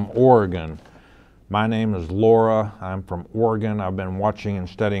 from Oregon. My name is Laura. I'm from Oregon. I've been watching and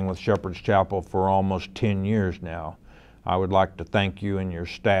studying with Shepherd's Chapel for almost 10 years now. I would like to thank you and your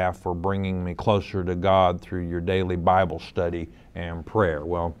staff for bringing me closer to God through your daily Bible study and prayer.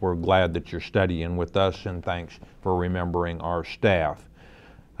 Well, we're glad that you're studying with us, and thanks for remembering our staff.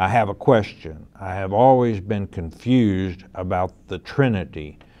 I have a question. I have always been confused about the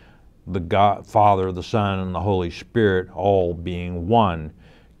Trinity, the God, Father, the Son, and the Holy Spirit all being one.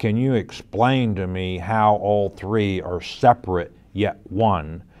 Can you explain to me how all three are separate yet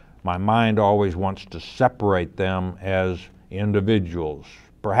one? My mind always wants to separate them as individuals.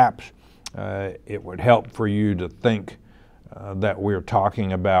 Perhaps it would help for you to think that we're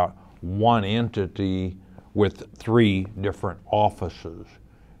talking about one entity with three different offices.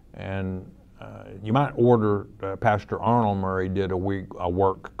 And you might order, Pastor Arnold Murray did a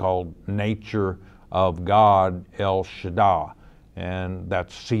work called Nature of God El Shaddai, and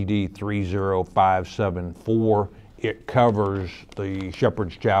that's CD 30574. It covers the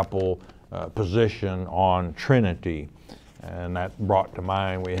Shepherd's Chapel position on Trinity. And that brought to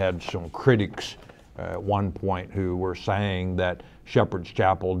mind, we had some critics at one point who were saying that Shepherd's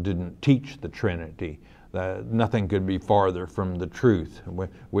Chapel didn't teach the Trinity. Nothing could be farther from the truth.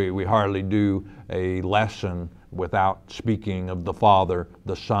 We hardly do a lesson without speaking of the Father,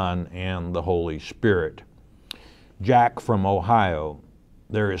 the Son, and the Holy Spirit. Jack from Ohio.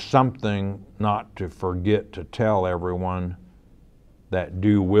 There is something not to forget to tell everyone that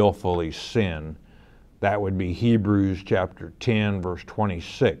do willfully sin. That would be Hebrews chapter 10, verse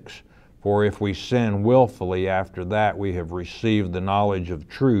 26. For if we sin willfully after that we have received the knowledge of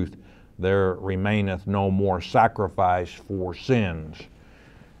truth, there remaineth no more sacrifice for sins.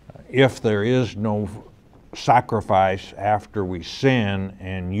 If there is no sacrifice after we sin,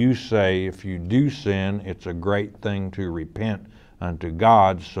 and you say if you do sin, it's a great thing to repent unto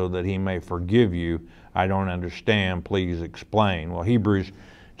God so that He may forgive you, I don't understand, please explain. Well, Hebrews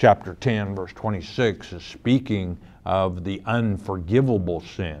chapter 10, verse 26 is speaking of the unforgivable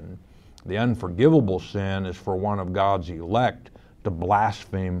sin. The unforgivable sin is for one of God's elect to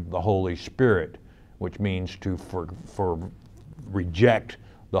blaspheme the Holy Spirit, which means to reject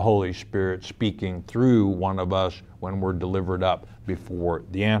the Holy Spirit speaking through one of us when we're delivered up before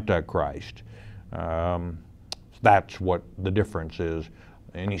the Antichrist. That's what the difference is.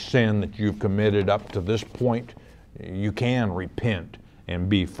 Any sin that you've committed up to this point, you can repent and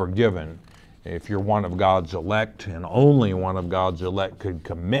be forgiven. If you're one of God's elect, and only one of God's elect could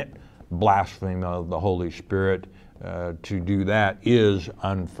commit blasphemy of the Holy Spirit, to do that is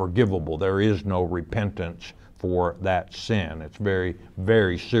unforgivable. There is no repentance for that sin. It's very,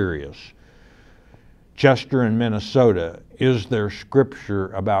 very serious. Chester in Minnesota, is there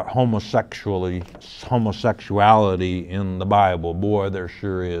scripture about homosexuality in the Bible? Boy, there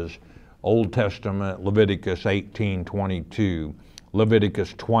sure is. Old Testament, Leviticus 18:22,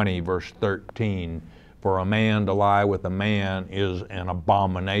 Leviticus 20, verse 13, for a man to lie with a man is an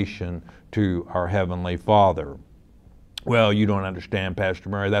abomination to our Heavenly Father. Well, you don't understand, Pastor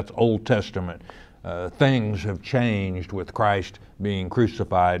Murray, that's Old Testament. Things have changed with Christ being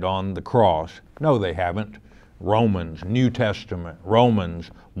crucified on the cross. No, they haven't. Romans, New Testament,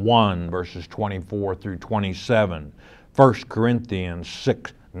 Romans 1, verses 24 through 27, 1 Corinthians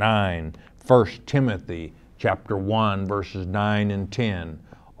 6, 9, 1 Timothy chapter 1, verses 9 and 10,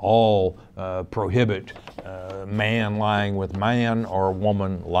 all prohibit man lying with man or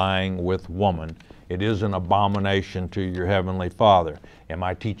woman lying with woman. It is an abomination to your Heavenly Father. Am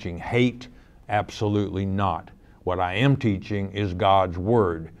I teaching hate? Absolutely not. What I am teaching is God's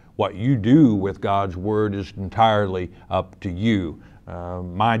Word. What you do with God's Word is entirely up to you.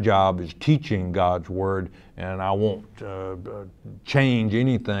 My job is teaching God's Word, and I won't change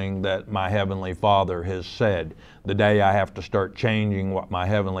anything that my Heavenly Father has said. The day I have to start changing what my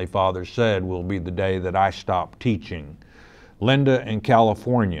Heavenly Father said will be the day that I stop teaching. Linda in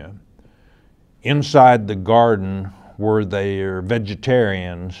California, inside the garden were they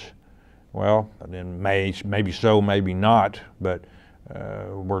vegetarians? Well, then maybe so, maybe not, but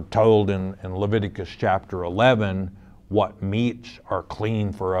We're told in Leviticus chapter 11 what meats are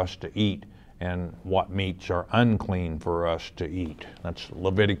clean for us to eat and what meats are unclean for us to eat. That's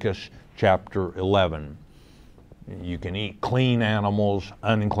Leviticus chapter 11. You can eat clean animals,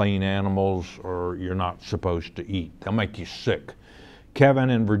 unclean animals, or you're not supposed to eat. They'll make you sick. Kevin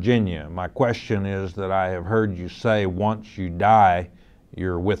in Virginia, my question is that I have heard you say once you die,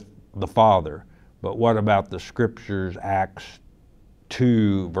 you're with the Father. But what about the scriptures, Acts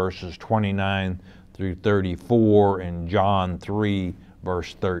 2, verses 29 through 34, and John 3,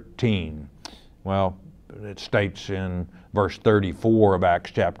 verse 13? Well, it states in verse 34 of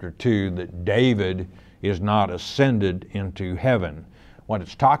Acts chapter 2 that David is not ascended into heaven. What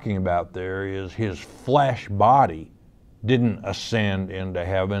it's talking about there is his flesh body didn't ascend into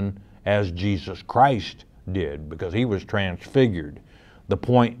heaven as Jesus Christ did, because he was transfigured. The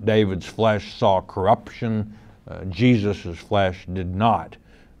point, David's flesh saw corruption. Jesus' flesh did not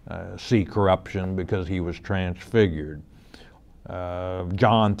see corruption because he was transfigured.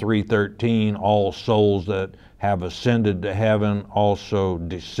 John 3:13, all souls that have ascended to heaven also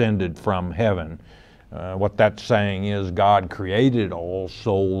descended from heaven. What that's saying is God created all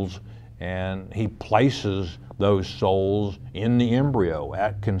souls, and he places those souls in the embryo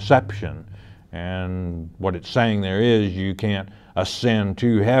at conception. And what it's saying there is you can't ascend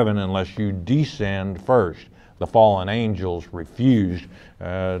to heaven unless you descend first. The fallen angels refused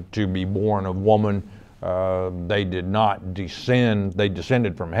to be born of woman. They did not descend. They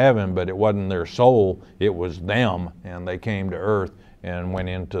descended from heaven, but it wasn't their soul, it was them. And they came to earth and went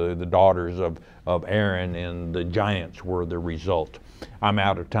into the daughters of Aaron, and the giants were the result. I'm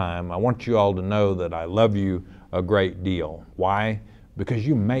out of time. I want you all to know that I love you a great deal. Why? Because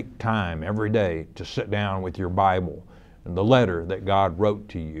you make time every day to sit down with your Bible and the letter that God wrote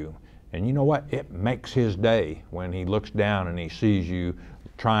to you. And you know what? It makes his day when he looks down and he sees you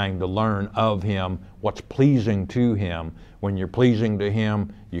trying to learn of him, what's pleasing to him. When you're pleasing to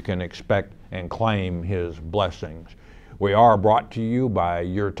him, you can expect and claim his blessings. We are brought to you by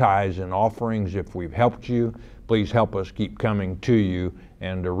your tithes and offerings. If we've helped you, please help us keep coming to you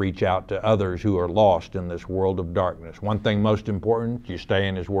and to reach out to others who are lost in this world of darkness. One thing most important, you stay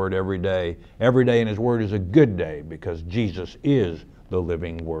in his word every day. Every day in his word is a good day because Jesus is the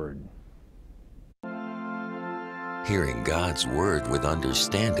living word. Hearing God's Word with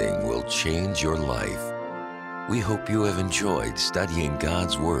understanding will change your life. We hope you have enjoyed studying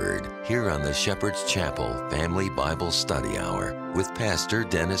God's Word here on the Shepherd's Chapel Family Bible Study Hour with Pastor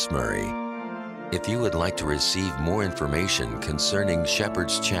Dennis Murray. If you would like to receive more information concerning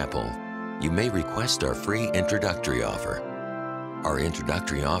Shepherd's Chapel, you may request our free introductory offer. Our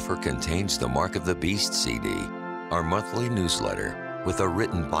introductory offer contains the Mark of the Beast CD, our monthly newsletter with a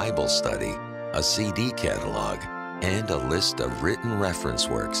written Bible study, a CD catalog, and a list of written reference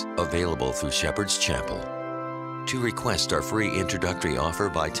works available through Shepherd's Chapel. To request our free introductory offer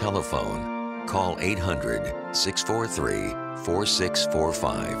by telephone, call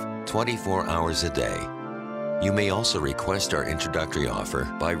 800-643-4645, 24 hours a day. You may also request our introductory offer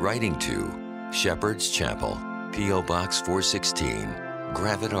by writing to Shepherd's Chapel, P.O. Box 416,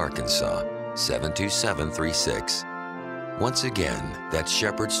 Gravette, Arkansas, 72736. Once again, that's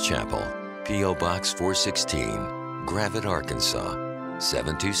Shepherd's Chapel, P.O. Box 416, Gravette, Arkansas,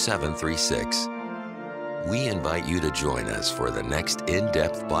 72736. We invite you to join us for the next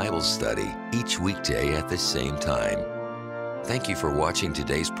in-depth Bible study each weekday at the same time. Thank you for watching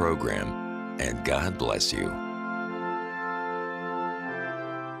today's program, and God bless you.